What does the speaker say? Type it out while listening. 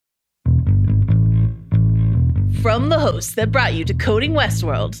From the hosts that brought you Decoding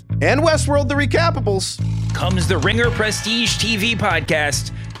Westworld and Westworld the Recappables comes the Ringer Prestige TV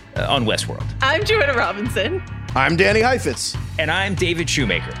podcast on Westworld. I'm Joanna Robinson. I'm Danny Heifetz. And I'm David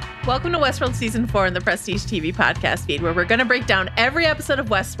Shoemaker. Welcome to Westworld Season 4 in the Prestige TV podcast feed, where we're going to break down every episode of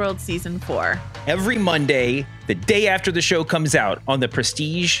Westworld Season 4. Every Monday, the day after the show comes out on the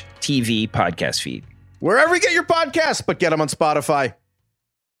Prestige TV podcast feed. Wherever you get your podcasts, but get them on Spotify.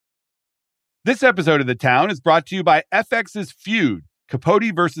 This episode of The Town is brought to you by FX's Feud,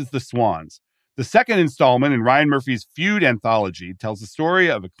 Capote versus the Swans. The second installment in Ryan Murphy's Feud anthology tells the story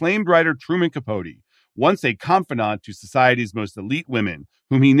of acclaimed writer Truman Capote, once a confidant to society's most elite women,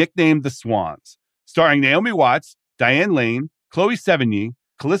 whom he nicknamed the Swans. Starring Naomi Watts, Diane Lane, Chloe Sevigny,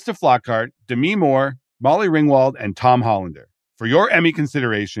 Callista Flockhart, Demi Moore, Molly Ringwald, and Tom Hollander. For your Emmy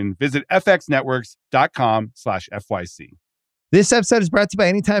consideration, visit fxnetworks.com/FYC. This episode is brought to you by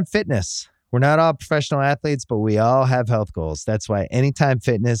Anytime Fitness. We're not all professional athletes, but we all have health goals. That's why Anytime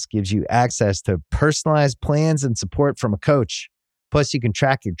Fitness gives you access to personalized plans and support from a coach. Plus, you can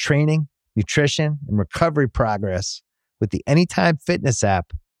track your training, nutrition, and recovery progress with the Anytime Fitness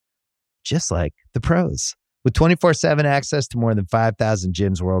app, just like the pros. With 24/7 access to more than 5,000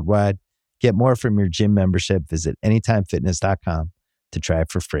 gyms worldwide, get more from your gym membership. Visit anytimefitness.com to try it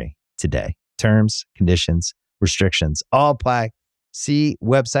for free today. Terms, conditions, restrictions all apply. See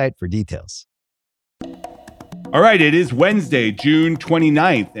website for details. All right, it is Wednesday, June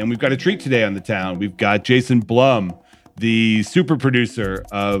 29th, and we've got a treat today on The Town. We've got Jason Blum, the super producer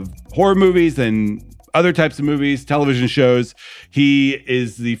of horror movies and other types of movies, television shows. He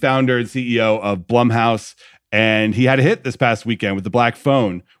is the founder and CEO of Blumhouse, and he had a hit this past weekend with The Black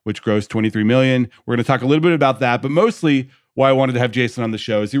Phone, which grossed $23 million. We're going to talk a little bit about that, but mostly why I wanted to have Jason on the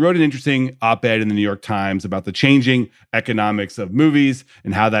show is he wrote an interesting op-ed in the New York Times about the changing economics of movies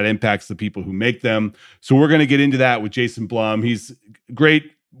and how that impacts the people who make them. So we're going to get into that with Jason Blum. He's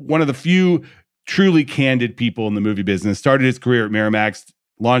great, one of the few truly candid people in the movie business. Started his career at Miramax,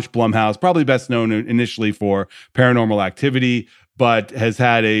 launched Blumhouse, probably best known initially for Paranormal Activity, but has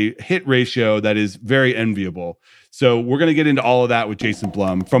had a hit ratio that is very enviable. So we're going to get into all of that with Jason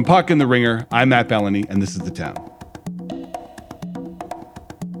Blum. From Puck and the Ringer, I'm Matt Bellany, and this is The Town.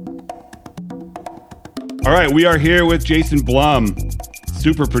 All right, we are here with Jason Blum,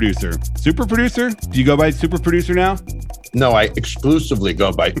 super producer. Super producer? Do you go by super producer now? No, I exclusively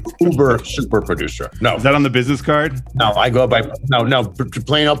go by Uber super producer. No. Is that on the business card? No, I go by, no,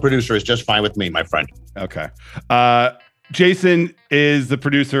 plain old producer is just fine with me, my friend. Okay. Jason is the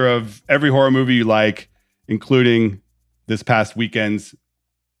producer of every horror movie you like, including this past weekend's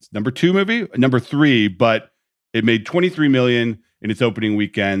number 3, but it made $23 million in its opening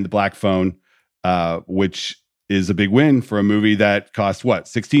weekend, The Black Phone, which is a big win for a movie that cost what,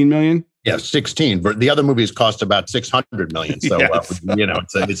 $16 million? Yeah, 16. But the other movies cost about $600 million. So, yes.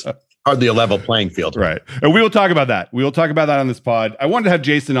 It's hardly a level playing field. Right. And we will talk about that. We will talk about that on this pod. I wanted to have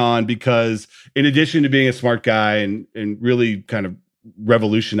Jason on because in addition to being a smart guy and really kind of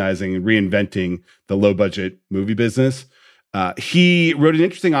revolutionizing and reinventing the low budget movie business, he wrote an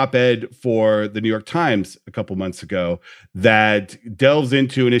interesting op-ed for the New York Times a couple months ago that delves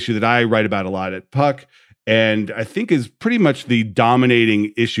into an issue that I write about a lot at Puck, and I think is pretty much the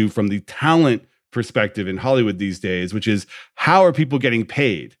dominating issue from the talent perspective in Hollywood these days, which is how are people getting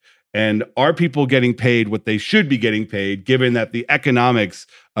paid? And are people getting paid what they should be getting paid, given that the economics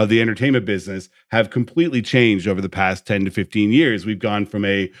of the entertainment business have completely changed over the past 10 to 15 years? We've gone from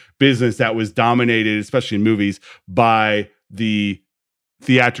a business that was dominated, especially in movies, by the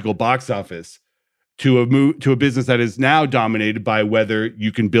theatrical box office to a business that is now dominated by whether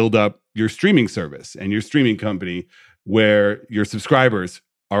you can build up your streaming service and your streaming company where your subscribers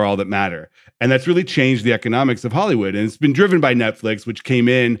are all that matter. And that's really changed the economics of Hollywood. And it's been driven by Netflix, which came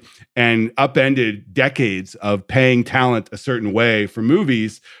in and upended decades of paying talent a certain way for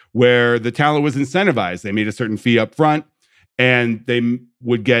movies where the talent was incentivized. They made a certain fee up front and they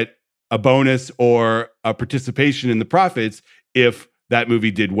would get a bonus or a participation in the profits if that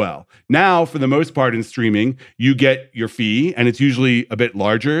movie did well. Now, for the most part in streaming, you get your fee and it's usually a bit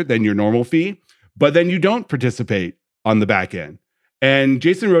larger than your normal fee, but then you don't participate on the back end. And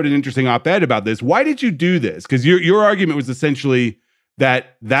Jason wrote an interesting op-ed about this. Why did you do this? Because your argument was essentially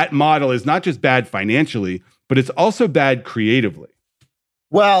that model is not just bad financially, but it's also bad creatively.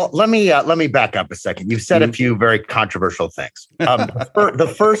 Well, let me back up a second. You've said a few very controversial things.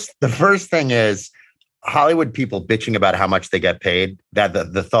 The first thing is Hollywood people bitching about how much they get paid, that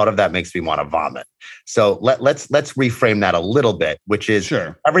the thought of that makes me want to vomit. So let's reframe that a little bit, which is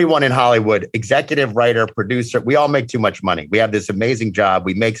everyone in Hollywood, executive, writer, producer, we all make too much money. We have this amazing job.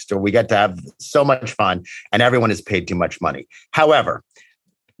 We get to have so much fun, and everyone is paid too much money. However,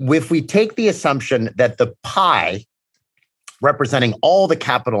 if we take the assumption that the pie representing all the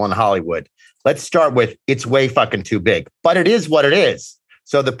capital in Hollywood, let's start with it's way fucking too big, but it is what it is.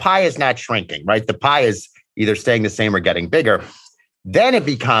 So the pie is not shrinking, right? The pie is either staying the same or getting bigger. Then it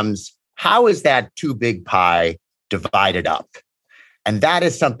becomes, how is that too big pie divided up? And that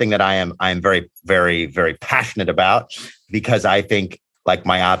is something that I am very, very, very passionate about, because I think, like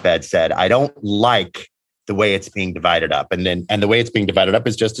my op-ed said, I don't like the way it's being divided up. And the way it's being divided up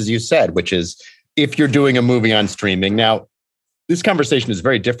is just as you said, which is if you're doing a movie on streaming. Now, this conversation is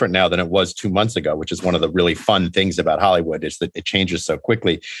very different now than it was 2 months ago, which is one of the really fun things about Hollywood, is that it changes so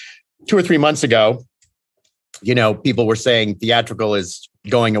quickly. 2 or 3 months ago, people were saying theatrical is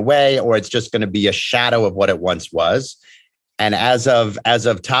going away, or it's just going to be a shadow of what it once was. And as of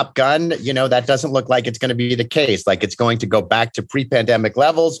Top Gun, that doesn't look like it's going to be the case. Like it's going to go back to pre-pandemic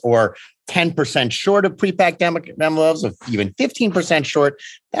levels, or 10% short of pre-pandemic levels, or even 15% short.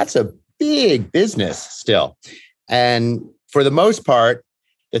 That's a big business still. And for the most part,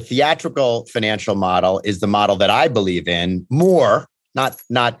 the theatrical financial model is the model that I believe in more,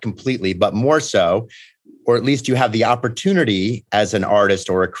 not completely, but more so, or at least you have the opportunity as an artist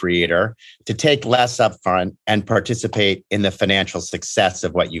or a creator to take less upfront and participate in the financial success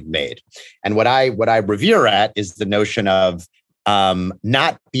of what you've made. And what I revere at is the notion of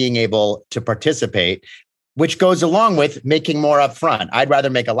not being able to participate, which goes along with making more upfront. I'd rather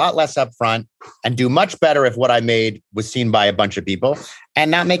make a lot less upfront and do much better if what I made was seen by a bunch of people,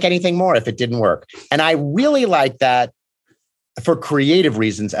 and not make anything more if it didn't work. And I really like that for creative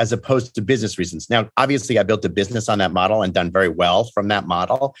reasons as opposed to business reasons. Now, obviously, I built a business on that model and done very well from that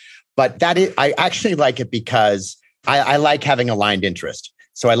model. But I actually like it because I like having aligned interest.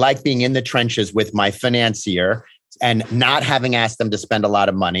 So I like being in the trenches with my financier and not having asked them to spend a lot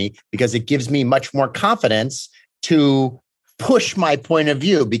of money, because it gives me much more confidence to push my point of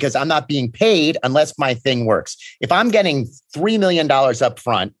view, because I'm not being paid unless my thing works. If I'm getting $3 million up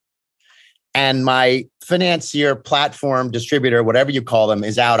front and my financier, platform, distributor, whatever you call them,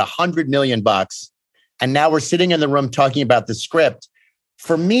 is out $100 million, and now we're sitting in the room talking about the script,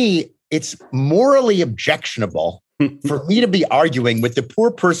 for me, it's morally objectionable for me to be arguing with the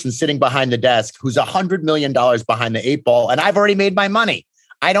poor person sitting behind the desk who's $100 million behind the 8 ball, and I've already made my money.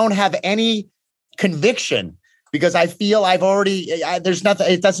 I don't have any conviction because I feel I've already, there's nothing,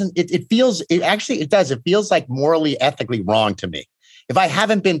 it feels like morally, ethically wrong to me. If I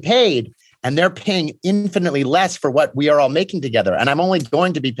haven't been paid and they're paying infinitely less for what we are all making together, and I'm only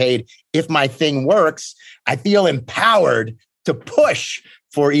going to be paid if my thing works, I feel empowered to push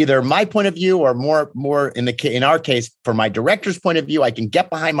for either my point of view or more in our case, for my director's point of view. I can get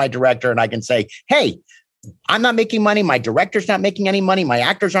behind my director and I can say, hey, I'm not making money. My director's not making any money. My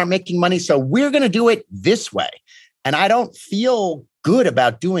actors aren't making money. So we're going to do it this way. And I don't feel good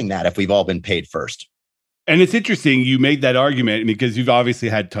about doing that if we've all been paid first. And it's interesting you made that argument because you've obviously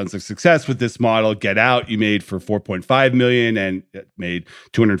had tons of success with this model. Get Out, you made for $4.5 million and it made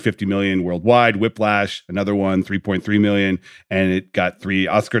 $250 million worldwide. Whiplash, another one, $3.3 million, and it got 3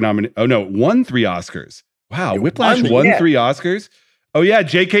 Oscar nominations. Oh no, won 3 Oscars. Wow, Whiplash won 3 Oscars. Oh yeah,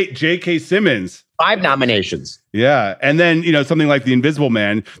 J.K. Simmons. 5 nominations. Yeah, and then something like The Invisible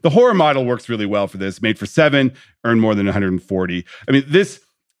Man. The horror model works really well for this. Made for 7, earned more than 140. I mean,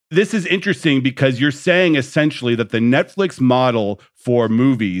 This is interesting because you're saying essentially that the Netflix model for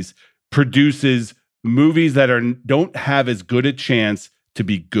movies produces movies that don't have as good a chance to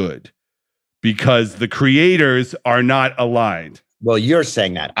be good because the creators are not aligned. Well, you're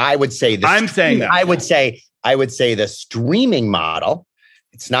saying that. I would say this. I'm saying that. I would say the streaming model.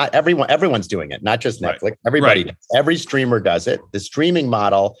 It's not everyone's doing it, not just Netflix. Right. Everybody right. does. Every streamer does it. The streaming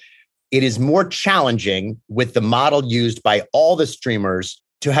model, it is more challenging with the model used by all the streamers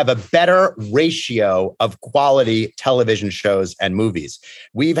to have a better ratio of quality television shows and movies.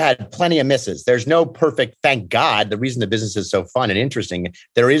 We've had plenty of misses. There's no perfect, thank God. The reason the business is so fun and interesting,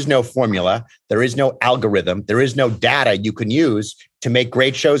 there is no formula. There is no algorithm. There is no data you can use to make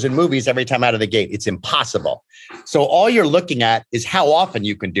great shows and movies every time out of the gate. It's impossible. So all you're looking at is how often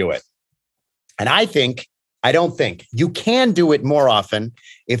you can do it. And I don't think you can do it more often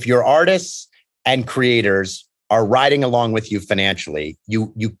if your artists and creators are riding along with you financially.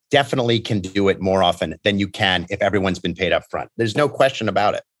 You definitely can do it more often than you can if everyone's been paid up front. There's no question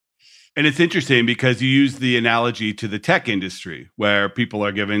about it. And it's interesting because you use the analogy to the tech industry where people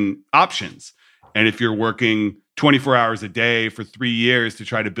are given options. And if you're working 24 hours a day for 3 years to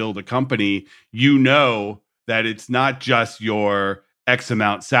try to build a company, you know that it's not just your X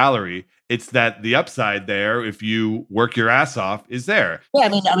amount salary. It's that the upside there, if you work your ass off, is there. Yeah,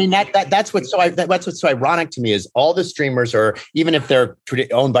 that's what's so ironic to me is all the streamers, or even if they're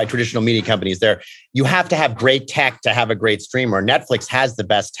owned by traditional media companies, you have to have great tech to have a great streamer. Netflix has the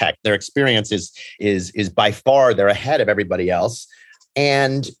best tech. Their experience is by far they're ahead of everybody else,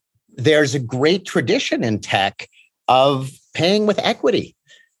 and there's a great tradition in tech of paying with equity.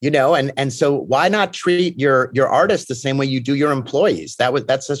 And so why not treat your artists the same way you do your employees?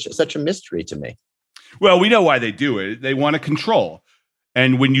 That's such a mystery to me. Well, we know why they do it. They want to control.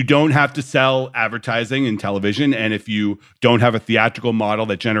 And when you don't have to sell advertising in television, and if you don't have a theatrical model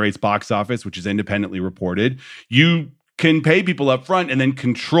that generates box office, which is independently reported, you can pay people up front and then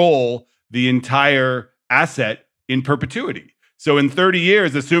control the entire asset in perpetuity. So in 30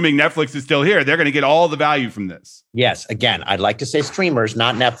 years, assuming Netflix is still here, they're going to get all the value from this. Yes. Again, I'd like to say streamers,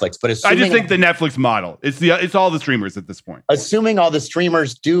 not Netflix, but I just think the Netflix model, it's all the streamers at this point. Assuming all the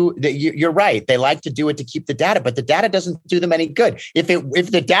streamers do, you're right. They like to do it to keep the data, but the data doesn't do them any good. If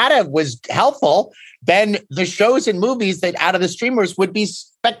the data was helpful, then the shows and movies that out of the streamers would be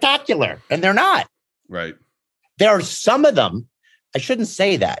spectacular, and they're not. Right. There are some of them. I shouldn't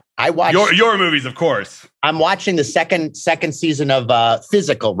say that. I watch your movies, of course. I'm watching the second season of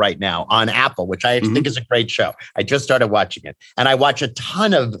Physical right now on Apple, which I think is a great show. I just started watching it, and I watch a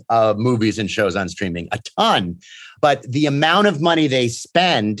ton of movies and shows on streaming, a ton. But the amount of money they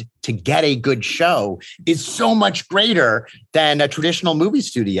spend to get a good show is so much greater than a traditional movie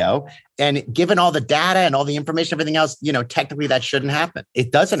studio. And given all the data and all the information, everything else, technically that shouldn't happen.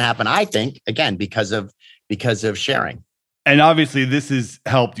 It doesn't happen, I think, again, because of sharing. And obviously, this has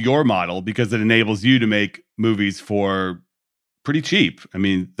helped your model because it enables you to make movies for pretty cheap. I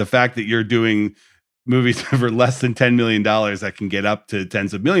mean, the fact that you're doing movies for less than $10 million that can get up to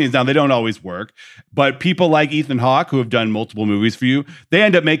tens of millions. Now, they don't always work, but people like Ethan Hawke, who have done multiple movies for you, they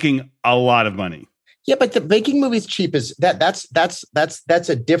end up making a lot of money. Yeah, but making movies cheap is that's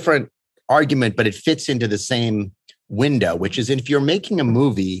a different argument, but it fits into the same window, which is if you're making a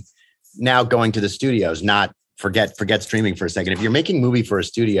movie now going to the studios, not forget streaming for a second. If you're making a movie for a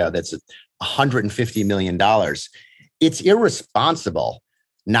studio that's $150 million, it's irresponsible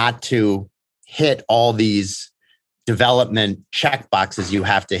not to hit all these development check boxes you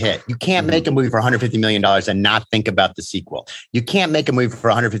have to hit. You can't make a movie for $150 million and not think about the sequel. You can't make a movie for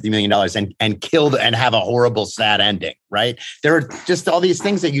 $150 million and kill and have a horrible, sad ending, right? There are just all these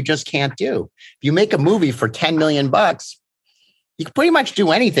things that you just can't do. If you make a movie for $10 million, you can pretty much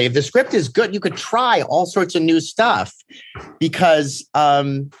do anything. If the script is good, you could try all sorts of new stuff because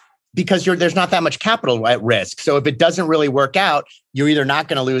there's not that much capital at risk. So if it doesn't really work out, you're either not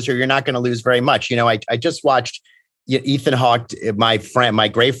going to lose or you're not going to lose very much. I just watched Ethan Hawke, my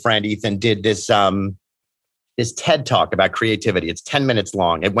great friend Ethan, did this TED talk about creativity. It's 10 minutes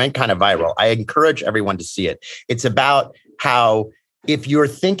long. It went kind of viral. I encourage everyone to see it. It's about how if you're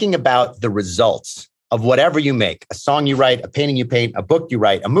thinking about the results of whatever you make, a song you write, a painting you paint, a book you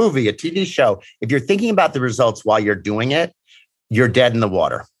write, a movie, a TV show, if you're thinking about the results while you're doing it, you're dead in the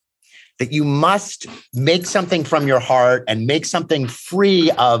water. That you must make something from your heart and make something free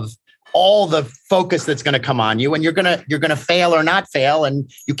of all the focus that's going to come on you, and you're going to fail or not fail,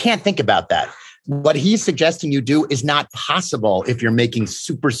 and you can't think about that. What he's suggesting you do is not possible if you're making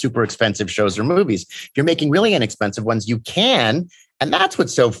super, super expensive shows or movies. If you're making really inexpensive ones, you can. And that's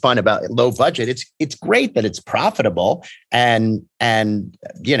what's so fun about low budget. It's great that it's profitable and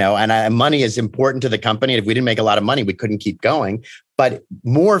money is important to the company. If we didn't make a lot of money, we couldn't keep going. But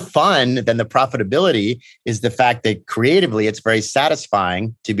more fun than the profitability is the fact that creatively, it's very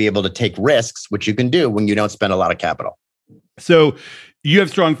satisfying to be able to take risks, which you can do when you don't spend a lot of capital. So you have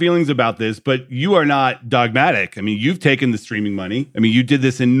strong feelings about this, but you are not dogmatic. I mean, you've taken the streaming money. I mean, you did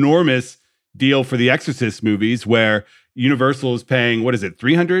this enormous deal for the Exorcist movies where Universal is paying, what is it,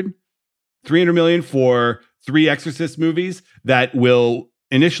 $300 million for 3 Exorcist movies that will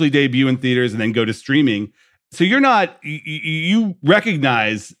initially debut in theaters and then go to streaming. So you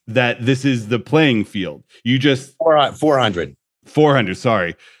recognize that this is the playing field. You just 400,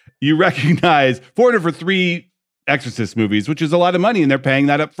 sorry. You recognize 400 for 3 Exorcist movies, which is a lot of money, and they're paying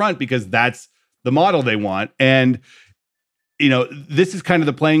that up front because that's the model they want. And this is kind of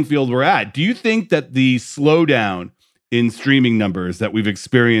the playing field we're at. Do you think that the slowdown in streaming numbers that we've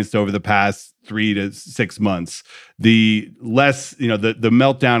experienced over the past 3 to 6 months, the less, the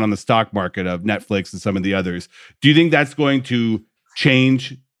meltdown on the stock market of Netflix and some of the others, do you think that's going to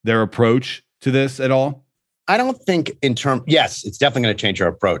change their approach to this at all? I don't think yes, it's definitely going to change our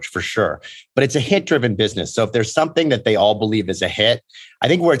approach for sure, but it's a hit-driven business. So if there's something that they all believe is a hit, I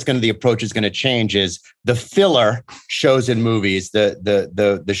think where the approach is going to change is the filler shows in movies,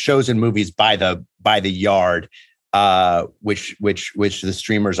 the shows in movies by the yard, which the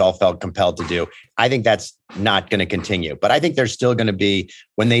streamers all felt compelled to do. I think that's not going to continue, but I think there's still going to be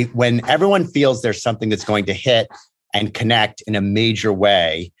when everyone feels there's something that's going to hit and connect in a major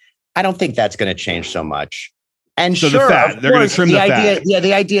way. I don't think that's going to change so much. And so sure, the fat, they're going to trim the fat. Yeah,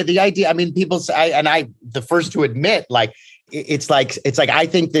 the idea. I mean, people say, and I, the first to admit, like, it's like I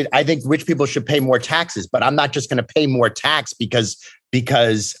think rich people should pay more taxes, but I'm not just going to pay more tax because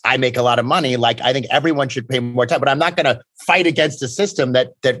I make a lot of money. Like, I think everyone should pay more tax, but I'm not going to fight against a system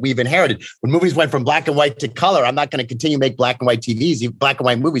that we've inherited. When movies went from black and white to color, I'm not going to continue to make black and white black and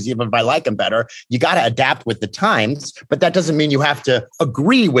white movies, even if I like them better. You got to adapt with the times, but that doesn't mean you have to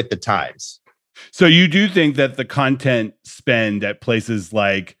agree with the times. So you do think that the content spend at places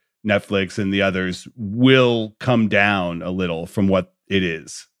like Netflix and the others will come down a little from what it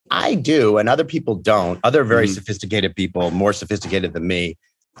is? I do, and other people don't. Other very sophisticated people, more sophisticated than me,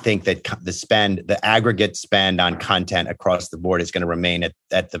 think that the aggregate spend on content across the board is going to remain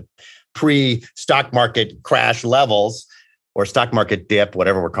at the pre-stock market crash levels or stock market dip,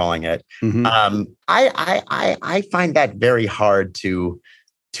 whatever we're calling it. I find that very hard to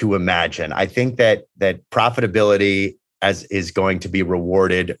imagine. I think that profitability is going to be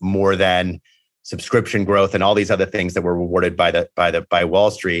rewarded more than subscription growth and all these other things that were rewarded by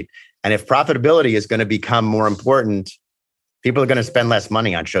Wall Street. And if profitability is going to become more important, people are going to spend less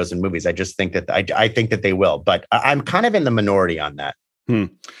money on shows and movies. I just think that I think that they will, but I'm kind of in the minority on that. Do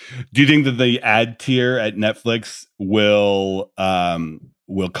you think that the ad tier at Netflix will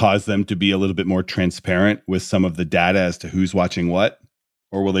cause them to be a little bit more transparent with some of the data as to who's watching what?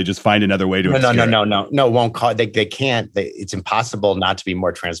 Or will they just find another way to No, won't call. They can't. It's impossible not to be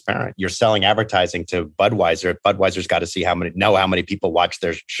more transparent. You're selling advertising to Budweiser. Budweiser's got to see how many people watch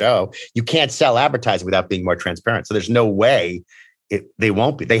their show. You can't sell advertising without being more transparent. So there's no way they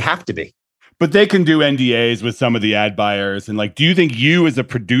won't be. They have to be. But they can do NDAs with some of the ad buyers. And do you think you as a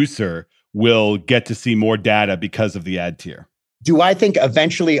producer will get to see more data because of the ad tier? Do I think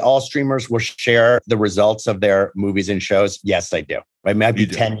eventually all streamers will share the results of their movies and shows? Yes, I do. It might be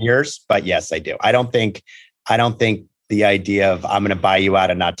 10 years, but yes, I do. I don't think the idea of I'm going to buy you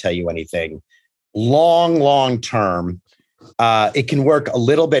out and not tell you anything long term, it can work a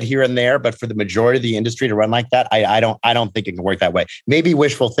little bit here and there, but for the majority of the industry to run like that, I don't think it can work that way. Maybe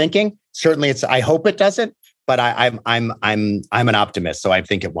wishful thinking. Certainly I hope it doesn't, but I'm an optimist, so I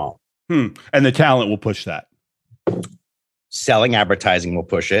think it won't. And the talent will push that. Selling advertising will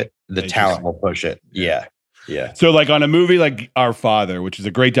push it. The talent will push it. Yeah. So on a movie like Our Father, which is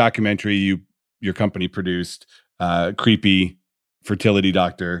a great documentary your company produced, creepy fertility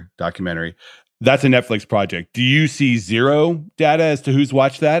doctor documentary, that's a Netflix project. Do you see zero data as to who's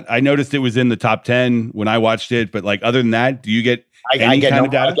watched that? I noticed it was in the top 10 when I watched it, but other than that, do you get any kind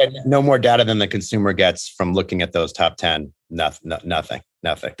of data? I get no more data than the consumer gets from looking at those top 10. Nothing.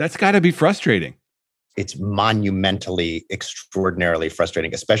 That's got to be frustrating. It's monumentally, extraordinarily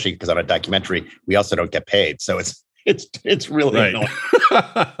frustrating, especially because on a documentary, we also don't get paid. So it's really annoying.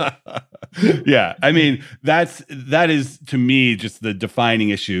 Yeah. I mean, that is to me just the defining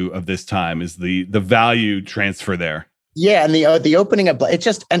issue of this time is the value transfer there. Yeah. And the opening of it's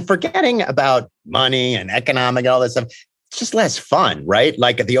just, and forgetting about money and economic and all that stuff, it's just less fun, right?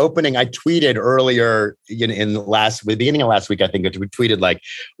 Like at the opening, I tweeted earlier in the beginning of last week, I think I tweeted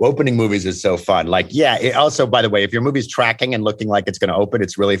opening movies is so fun. It also, by the way, if your movie's tracking and looking like it's going to open,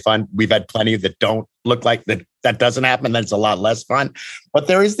 it's really fun. We've had plenty that don't look like that doesn't happen. Then it's a lot less fun. But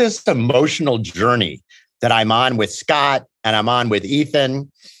there is this emotional journey that I'm on with Scott and I'm on with Ethan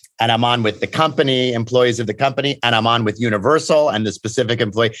and I'm on with the company, employees of the company, and I'm on with Universal and the specific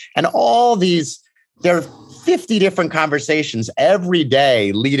employee and all these, there are 50 different conversations every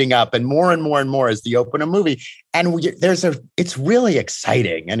day leading up and more as the open a movie. And it's really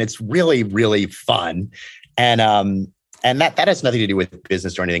exciting and it's really, really fun. And that has nothing to do with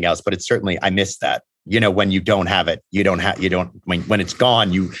business or anything else, but it's certainly, I miss that. When you don't have it, when it's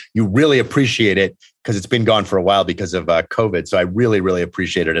gone, you really appreciate it because it's been gone for a while because of COVID. So I really, really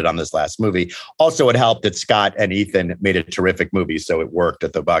appreciated it on this last movie. Also, it helped that Scott and Ethan made a terrific movie. So it worked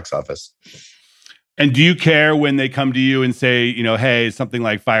at the box office. And do you care when they come to you and say, hey, something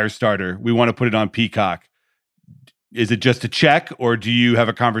like Firestarter, we want to put it on Peacock? Is it just a check or do you have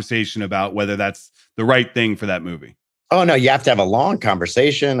a conversation about whether that's the right thing for that movie? Oh, no, you have to have a long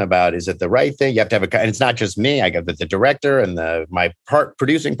conversation about, is it the right thing? You have to have and it's not just me. I got the director and my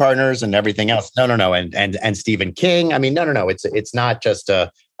producing partners and everything else. No. And Stephen King. I mean, no. It's not just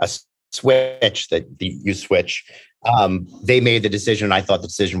a switch that you switch. They made the decision. And I thought the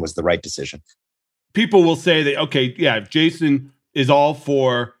decision was the right decision. People will say that, okay, yeah, Jason is all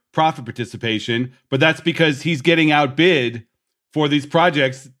for profit participation, but that's because he's getting outbid for these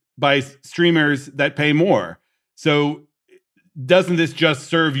projects by streamers that pay more. So doesn't this just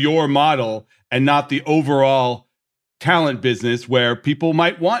serve your model and not the overall talent business where people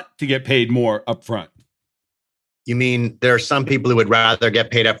might want to get paid more upfront? You mean there are some people who would rather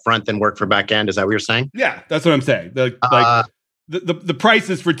get paid upfront than work for back end? Is that what you're saying? Yeah, that's what I'm saying. The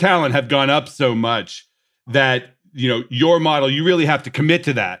prices for talent have gone up so much that, your model, you really have to commit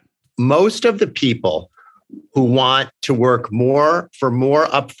to that. Most of the people who want to work more for more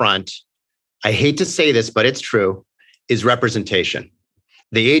upfront, I hate to say this, but it's true, is representation.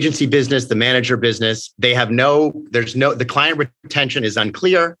 The agency business, the manager business, the client retention is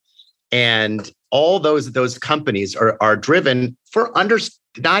unclear. And all those companies are driven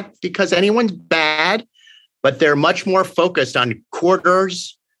not because anyone's bad, but they're much more focused on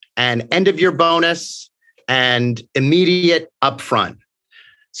quarters and end of year bonus and immediate upfront.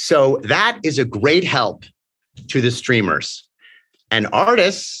 So that is a great help to the streamers. And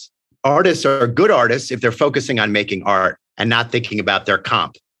artists are good artists if they're focusing on making art and not thinking about their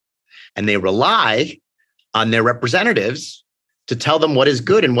comp. And they rely on their representatives to tell them what is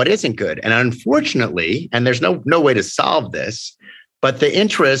good and what isn't good. And unfortunately, and there's no way to solve this, but the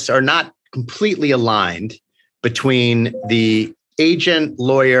interests are not completely aligned between the agent,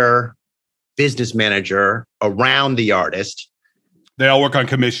 lawyer, business manager around the artist. They all work on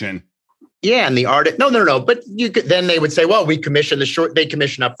commission. Yeah, and the artist, no. But then they would say, well, we commission they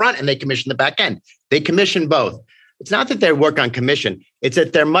commission up front and they commission the back end. They commission both. It's not that they work on commission. It's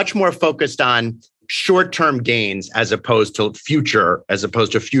that they're much more focused on short-term gains as opposed to future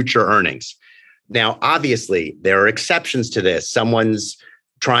earnings. Now, obviously, there are exceptions to this. Someone's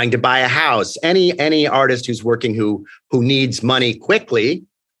trying to buy a house. Any artist who's working who needs money quickly,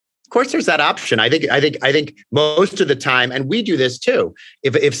 of course, there's that option. I think most of the time, and we do this too.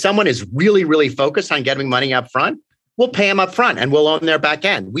 If someone is really, really focused on getting money up front, we'll pay them up front and we'll own their back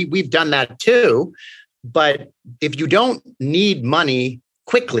end. We've done that too. But if you don't need money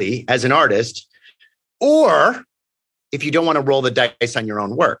quickly as an artist, or if you don't want to roll the dice on your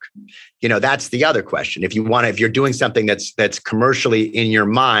own work, that's the other question. If you're doing something that's commercially in your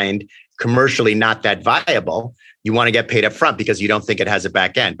mind, commercially not that viable, you want to get paid up front because you don't think it has a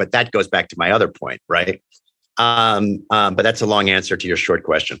back end. But that goes back to my other point, right? But that's a long answer to your short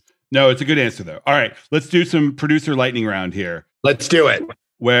question. No, it's a good answer though. All right, let's do some producer lightning round here. Let's do it.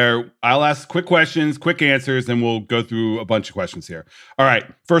 Where I'll ask quick questions, quick answers, and we'll go through a bunch of questions here. All right,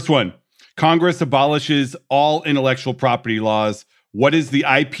 first one. Congress abolishes all intellectual property laws. What is the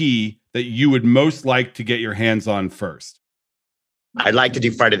IP that you would most like to get your hands on first? I'd like to do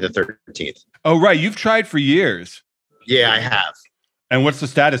Friday the 13th. Oh, right. You've tried for years. Yeah, I have. And what's the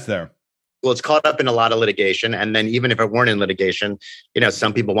status there? Well, it's caught up in a lot of litigation. And then even if it weren't in litigation,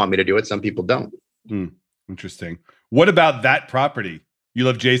 some people want me to do it. Some people don't. Interesting. What about that property? You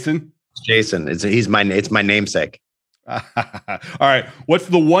love Jason? Jason. It's my namesake. All right. What's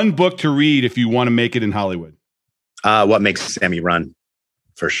the one book to read if you want to make it in Hollywood? What Makes Sammy Run,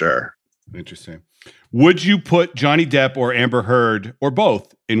 for sure. Interesting. Would you put Johnny Depp or Amber Heard or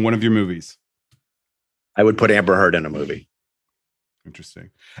both in one of your movies? I would put Amber Heard in a movie.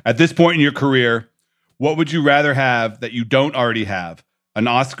 Interesting. At this point in your career, what would you rather have that you don't already have? An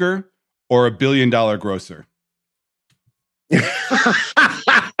Oscar or $1 billion grosser?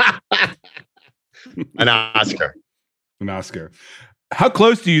 An Oscar. An Oscar. How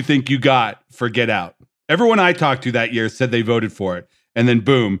close do you think you got for Get Out? Everyone I talked to that year said they voted for it. And then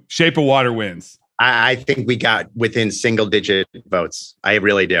boom, Shape of Water wins. I think we got within single digit votes. I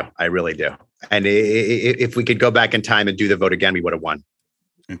really do. And if we could go back in time and do the vote again, we would have won.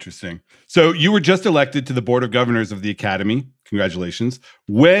 Interesting. So you were just elected to the Board of Governors of the Academy. Congratulations.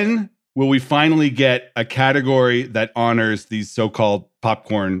 When will we finally get a category that honors these so-called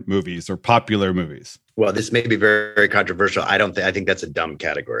popcorn movies or popular movies? Well, this may be very, very controversial. I think that's a dumb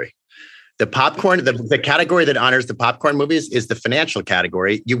category. The popcorn, the category that honors the popcorn movies is the financial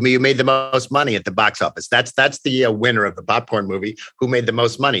category. You made the most money at the box office. That's the winner of the popcorn movie who made the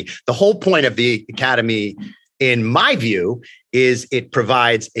most money. The whole point of the Academy, in my view, is it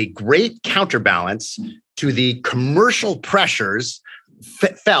provides a great counterbalance to the commercial pressures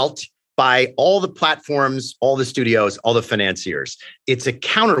felt by all the platforms, all the studios, all the financiers. It's a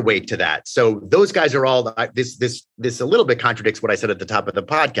counterweight to that. So those guys are all this a little bit contradicts what I said at the top of the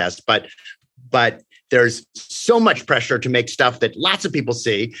podcast, but there's so much pressure to make stuff that lots of people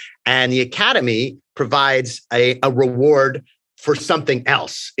see, and the Academy provides a reward for something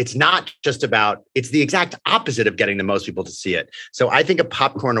else. It's not just about, it's the exact opposite of getting the most people to see it. So I think a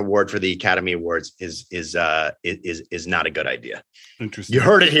popcorn award for the Academy Awards is not a good idea. Interesting. You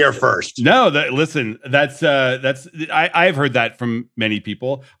heard it here first. No, I've heard that from many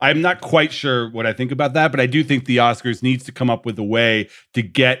people. I'm not quite sure what I think about that, but I do think the Oscars needs to come up with a way to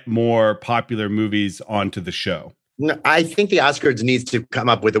get more popular movies onto the show. No, I think the Oscars needs to come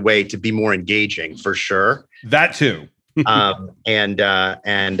up with a way to be more engaging, for sure. That too. You know,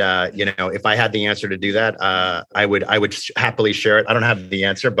 if I had the answer to do that, I would happily share it. I don't have the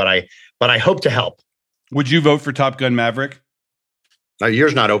answer, but I hope to help. Would you vote for Top Gun Maverick? Our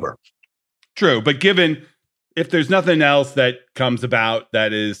year's not over. True, but given if there's nothing else that comes about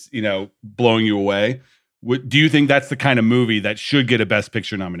that is, you know, blowing you away, do you think that's the kind of movie that should get a Best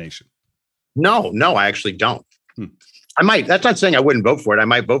Picture nomination? No, I actually don't. I might. That's not saying I wouldn't vote for it. I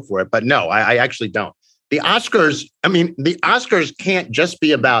might vote for it, but no, I actually don't. The Oscars can't just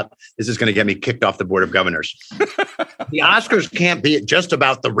be about, this is going to get me kicked off the Board of Governors. The Oscars can't be just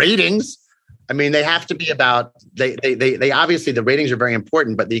about the ratings. I mean, they have to be about, they obviously, the ratings are very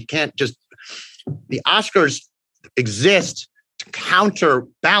important, but they can't just, the Oscars exist to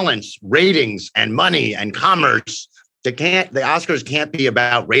counterbalance ratings and money and commerce. The Oscars can't be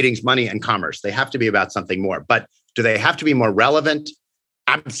about ratings, money, and commerce. They have to be about something more. But do they have to be more relevant?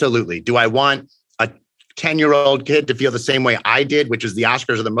 Absolutely. Do I want a 10-year-old kid to feel the same way I did, which is the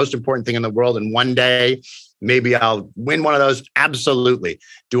Oscars are the most important thing in the world, and one day maybe I'll win one of those? Absolutely.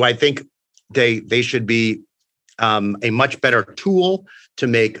 Do I think they should be a much better tool to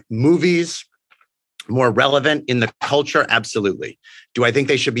make movies more relevant in the culture? Absolutely. Do I think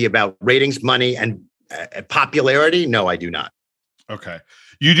they should be about ratings, money, and popularity? No, I do not. Okay.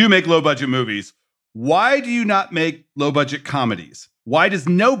 You do make low-budget movies. Why do you not make low-budget comedies? Why does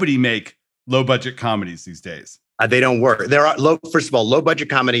nobody make low-budget comedies these days? They don't work. First of all, low-budget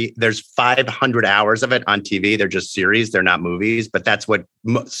comedy, there's 500 hours of it on TV. They're just series. They're not movies. But that's what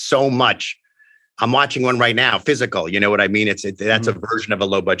so much. I'm watching one right now, Physical. You know what I mean? That's a version of a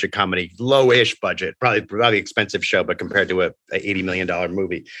low-budget comedy, low-ish budget, probably expensive show, but compared to a $80 million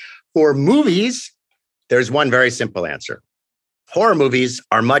movie. For movies, there's one very simple answer. Horror movies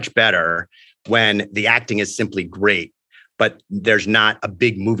are much better when the acting is simply great, but there's not a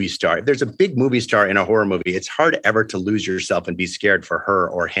big movie star. If there's a big movie star in a horror movie, it's hard ever to lose yourself and be scared for her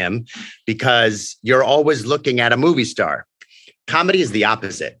or him because you're always looking at a movie star. Comedy is the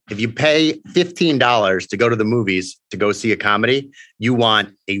opposite. If you pay $15 to go to the movies to go see a comedy, you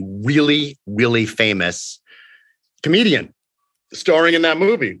want a really, really famous comedian starring in that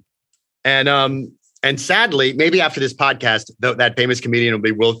movie. And sadly, maybe after this podcast, that famous comedian will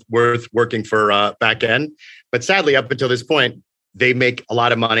be worth working for back end. But sadly, up until this point, they make a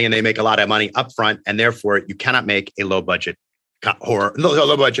lot of money and they make a lot of money up front. And therefore, you cannot make a low budget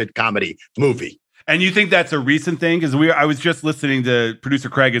comedy movie. And you think that's a recent thing? Because I was just listening to producer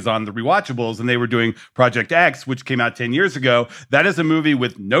Craig is on the Rewatchables, and they were doing Project X, which came out 10 years ago. That is a movie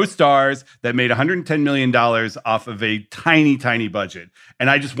with no stars that made $110 million off of a tiny, tiny budget. And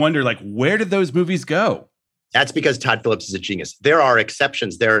I just wonder, where did those movies go? That's because Todd Phillips is a genius. There are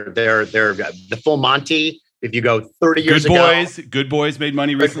exceptions. They're the Full Monty. If you go 30 years ago, Good Boys made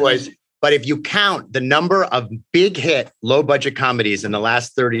money recently. Good Boys. But if you count the number of big hit, low budget comedies in the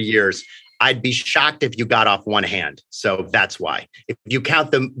last 30 years, I'd be shocked if you got off one hand. So that's why. If you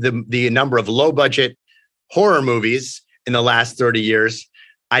count the number of low budget horror movies in the last 30 years,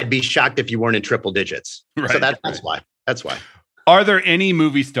 I'd be shocked if you weren't in triple digits. Right, so that's why. That's why. Are there any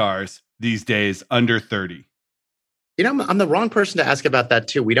movie stars these days under 30? You know, I'm the wrong person to ask about that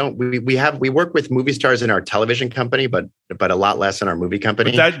too. We work with movie stars in our television company, but a lot less in our movie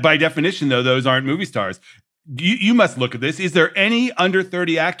company. But that, by definition, though, those aren't movie stars. You must look at this. Is there any under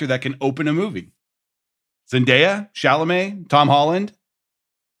 30 actor that can open a movie? Zendaya, Chalamet, Tom Holland?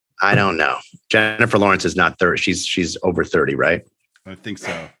 I don't know. Jennifer Lawrence is not 30. She's over 30, right? I think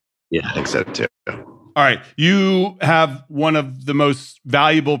so. Yeah, I think so too. All right. You have one of the most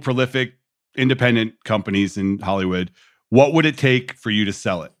valuable, prolific, independent companies in Hollywood. What would it take for you to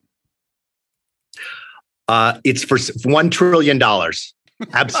sell it? It's for $1 trillion.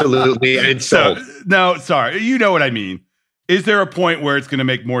 Absolutely. And it's sold. No, sorry. You know what I mean. Is there a point where it's going to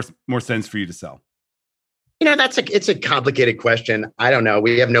make more sense for you to sell? You know, it's a complicated question. I don't know.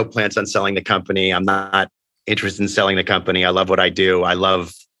 We have no plans on selling the company. I'm not interested in selling the company. I love what I do. I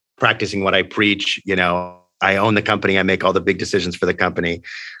love practicing what I preach. I own the company. I make all the big decisions for the company.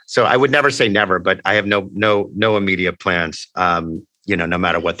 So I would never say never, but I have no immediate plans. No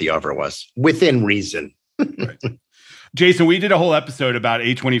matter what the offer was, within reason. Right. Jason, we did a whole episode about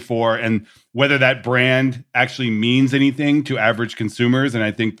A24 and whether that brand actually means anything to average consumers. And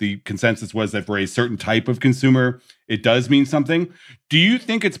I think the consensus was that for a certain type of consumer, it does mean something. Do you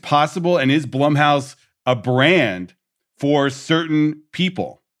think it's possible, and is Blumhouse a brand for certain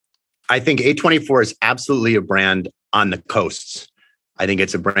people? I think A24 is absolutely a brand on the coasts. I think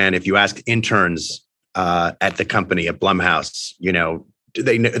it's a brand. If you ask interns at the company at Blumhouse,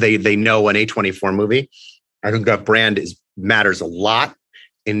 they know an A24 movie. I think that brand matters a lot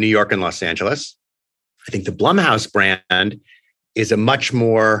in New York and Los Angeles. I think the Blumhouse brand is a much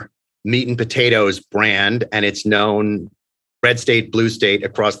more meat and potatoes brand, and it's known red state, blue state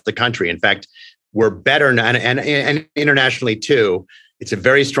across the country. In fact, we're better and internationally too. It's a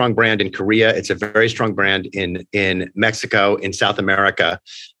very strong brand in Korea. It's a very strong brand in Mexico, in South America.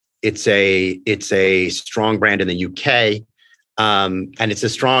 It's a strong brand in the UK. And it's a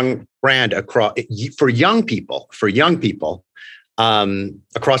strong brand for young people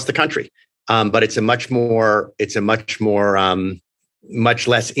across the country. But it's much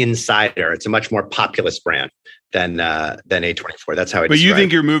less insider. It's a much more populist brand than A24. That's how I. But you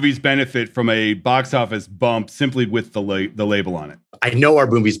think your movies benefit from a box office bump simply with the label on it? I know our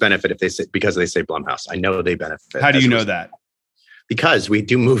movies benefit because they say Blumhouse. I know they benefit. How do you know that? Because we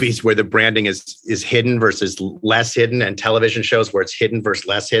do movies where the branding is hidden versus less hidden, and television shows where it's hidden versus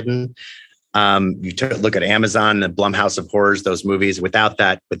less hidden. You look at Amazon, the Blumhouse of Horrors, those movies without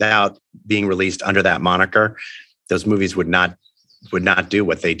being released under that moniker, those movies would not do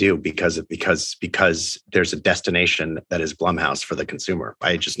what they do because there's a destination that is Blumhouse for the consumer.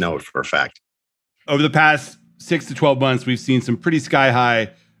 I just know it for a fact. Over the past 6 to 12 months, we've seen some pretty sky-high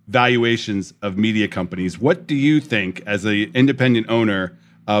valuations of media companies. What do you think, as an independent owner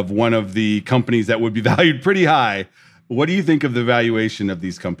of one of the companies that would be valued pretty high, what do you think of the valuation of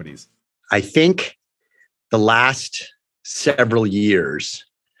these companies? I think the last several years,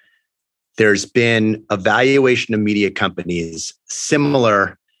 there's been a valuation of media companies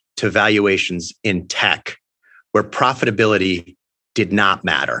similar to valuations in tech, where profitability did not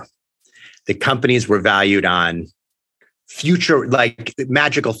matter. The companies were valued on future, like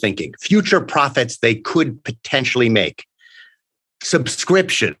magical thinking, future profits they could potentially make,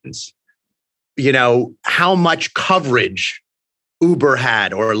 subscriptions, how much coverage Uber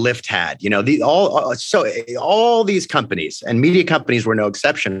had or Lyft had, all these companies, and media companies were no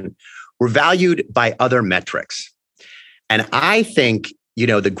exception, were valued by other metrics. And I think,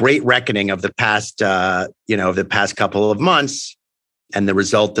 the great reckoning of the past couple of months and the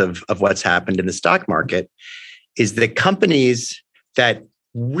result of what's happened in the stock market is the companies that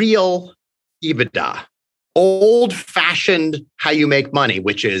real EBITDA, old-fashioned how you make money,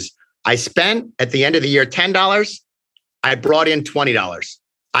 which is I spent at the end of the year $10, I brought in $20.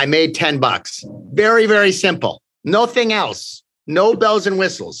 I made $10. Very, very simple. Nothing else. No bells and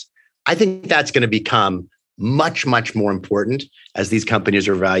whistles. I think that's going to become much, much more important as these companies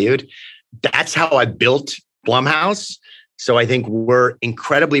are valued. That's how I built Blumhouse. So I think we're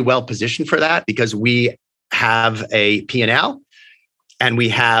incredibly well positioned for that because we have a P&L and we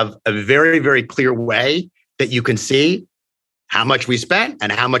have a very, very clear way that you can see how much we spent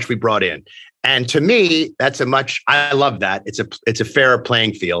and how much we brought in. And to me, I love that. It's a fairer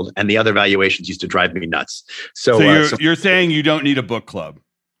playing field, and the other valuations used to drive me nuts. So you're saying you don't need a book club?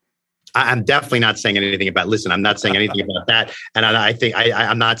 I'm definitely not saying anything about, I'm not saying anything about that. And I think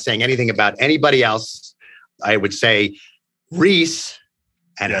I'm not saying anything about anybody else. I would say Reese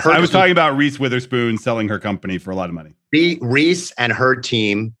and her. I was talking about Reese Witherspoon selling her company for a lot of money. Reese and her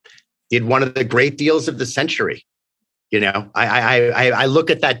team did one of the great deals of the century. I look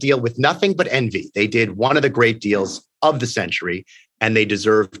at that deal with nothing but envy. They did one of the great deals of the century, and they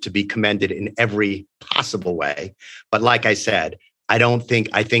deserve to be commended in every possible way. But like I said, I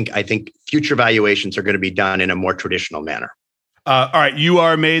think future valuations are going to be done in a more traditional manner. All right. You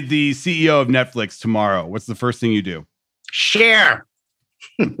are made the CEO of Netflix tomorrow. What's the first thing you do? Share.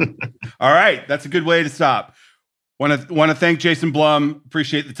 All right. That's a good way to stop. Want to thank Jason Blum.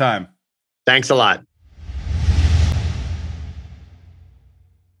 Appreciate the time. Thanks a lot.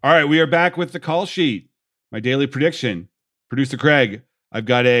 All right. We are back with the call sheet. My daily prediction. Producer Craig, I've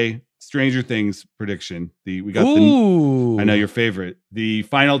got a Stranger Things prediction. I know your favorite. The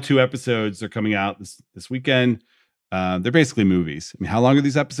final 2 episodes are coming out this weekend. They're basically movies. I mean, how long are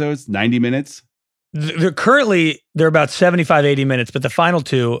these episodes? 90 minutes? They're about 75, 80 minutes, but the final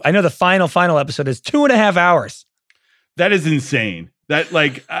 2, I know the final episode is 2.5 hours. That is insane.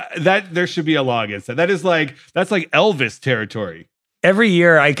 That there should be a law against that. That's like Elvis territory. Every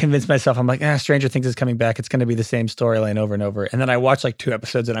year I convince myself, I'm like, Stranger Things is coming back. It's going to be the same storyline over and over. And then I watch like 2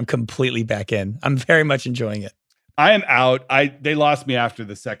 episodes and I'm completely back in. I'm very much enjoying it. I am out. They lost me after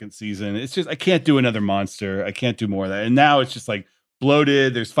the 2nd season. It's just, I can't do another monster. I can't do more of that. And now it's just like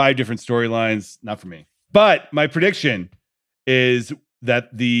bloated. There's 5 different storylines. Not for me. But my prediction is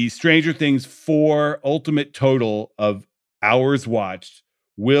that the Stranger Things 4 ultimate total of hours watched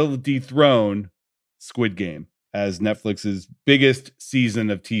will dethrone Squid Game as Netflix's biggest season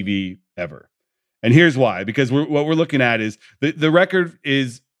of TV ever. And here's why. Because what we're looking at is the record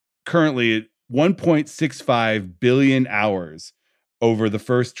is currently at 1.65 billion hours over the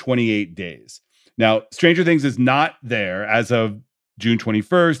first 28 days. Now, Stranger Things is not there. As of June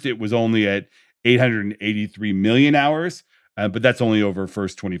 21st, it was only at 883 million hours, but that's only over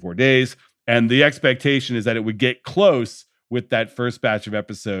first 24 days. And the expectation is that it would get close with that first batch of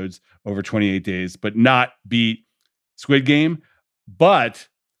episodes over 28 days, but not beat Squid Game. But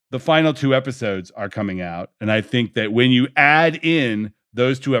the final 2 episodes are coming out. And I think that when you add in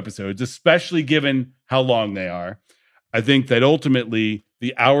those 2 episodes, especially given how long they are, I think that ultimately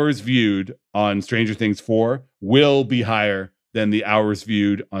the hours viewed on Stranger Things 4 will be higher than the hours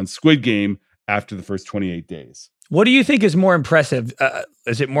viewed on Squid Game after the first 28 days. What do you think is more impressive?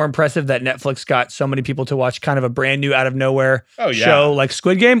 Is it more impressive that Netflix got so many people to watch kind of a brand new out of nowhere show like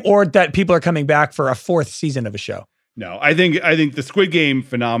Squid Game, or that people are coming back for a 4th season of a show? No, I think the Squid Game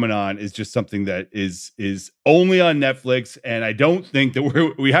phenomenon is just something that is only on Netflix, and I don't think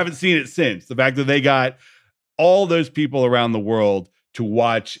that we haven't seen it since. The fact that they got all those people around the world to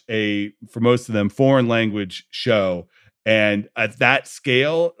watch for most of them, foreign language show, and at that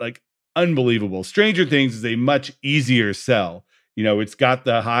scale, like, unbelievable. Stranger Things is a much easier sell. It's got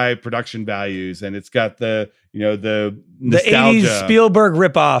the high production values, and it's got the nostalgia. The 80s Spielberg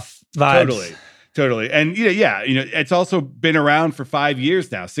ripoff vibes. Totally. And it's also been around for 5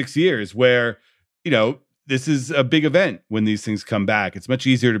 years now, 6 years, where, this is a big event when these things come back. It's much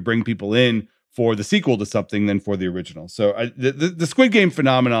easier to bring people in for the sequel to something than for the original. So the Squid Game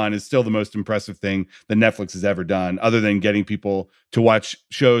phenomenon is still the most impressive thing that Netflix has ever done, other than getting people to watch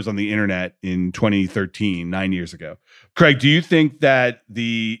shows on the internet in 2013, 9 years ago. Craig, do you think that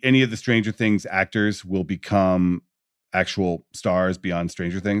any of the Stranger Things actors will become actual stars beyond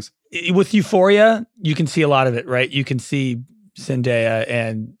Stranger Things? With Euphoria, you can see a lot of it, right? You can see Zendaya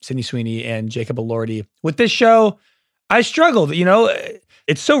and Sydney Sweeney and Jacob Elordi. With this show, I struggled,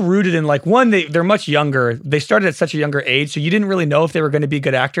 It's so rooted in, like, one, they're much younger. They started at such a younger age, so you didn't really know if they were going to be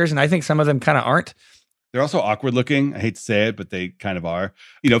good actors, and I think some of them kind of aren't. They're also awkward looking. I hate to say it, but they kind of are.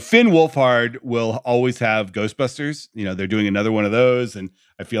 Finn Wolfhard will always have Ghostbusters. They're doing another one of those, and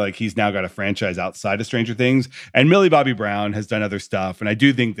I feel like he's now got a franchise outside of Stranger Things. And Millie Bobby Brown has done other stuff, and I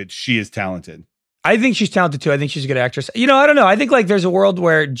do think that she is talented. I think she's talented too. I think she's a good actress. I don't know. I think like there's a world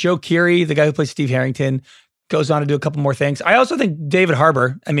where Joe Keery, the guy who plays Steve Harrington, goes on to do a couple more things. I also think David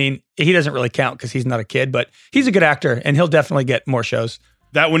Harbour, he doesn't really count because he's not a kid, but he's a good actor, and he'll definitely get more shows.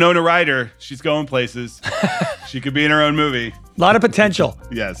 That Winona Ryder, she's going places. She could be in her own movie. A lot of potential.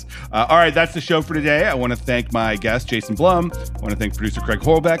 Yes. All right, that's the show for today. I want to thank my guest, Jason Blum. I want to thank producer Craig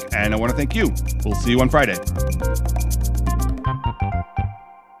Horlbeck, and I want to thank you. We'll see you on Friday.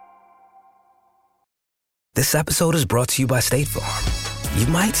 This episode is brought to you by State Farm. You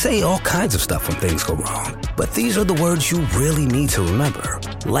might say all kinds of stuff when things go wrong, but these are the words you really need to remember.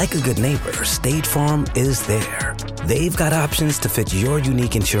 Like a good neighbor, State Farm is there. They've got options to fit your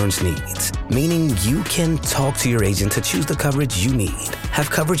unique insurance needs, meaning you can talk to your agent to choose the coverage you need. Have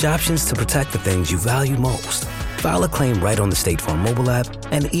coverage options to protect the things you value most. File a claim right on the State Farm mobile app,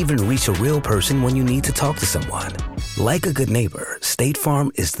 and even reach a real person when you need to talk to someone. Like a good neighbor, State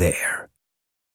Farm is there.